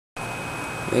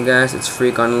Hey guys, it's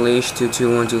Freak Unleashed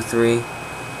 22123.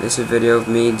 This is a video of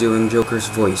me doing Joker's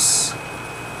voice.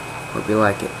 Hope you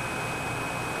like it.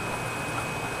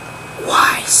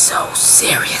 Why so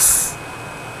serious?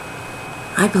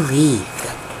 I believe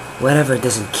that whatever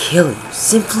doesn't kill you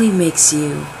simply makes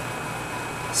you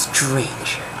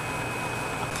stranger.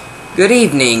 Good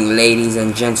evening, ladies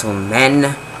and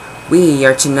gentlemen. We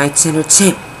are tonight's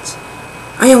entertainment.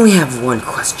 I only have one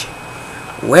question.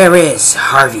 Where is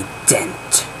Harvey Dent?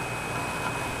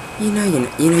 You know,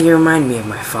 you remind me of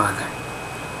my father.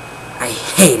 I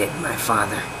hated my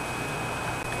father.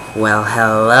 Well,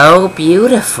 hello,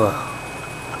 beautiful.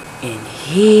 And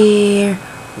here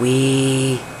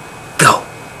we go.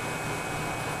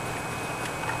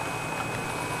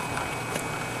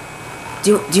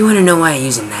 Do you want to know why I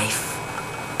use a knife?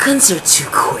 Guns are too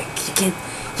quick.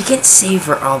 You can't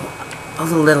savor all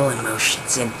the little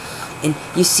emotions, and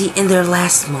you see, in their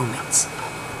last moments,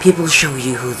 people show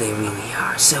you who they really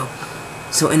are. So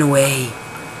in a way,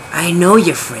 I know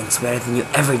your friends better than you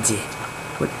ever did.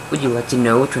 Would you like to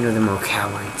know which one of them are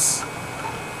cowards?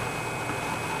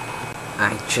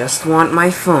 I just want my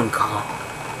phone call.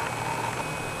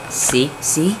 See?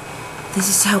 This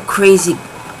is how crazy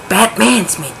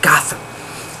Batman's made Gotham.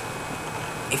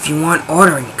 If you want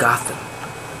order in Gotham,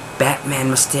 Batman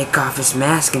must take off his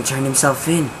mask and turn himself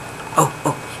in.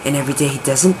 Oh, and every day he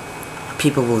doesn't,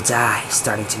 people will die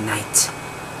starting tonight.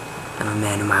 I'm a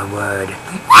man of my word.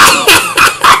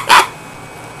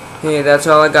 Hey, that's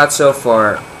all I got so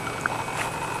far.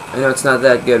 I know it's not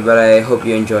that good, but I hope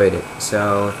you enjoyed it.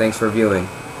 So, thanks for viewing.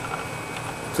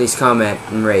 Please comment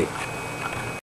and rate.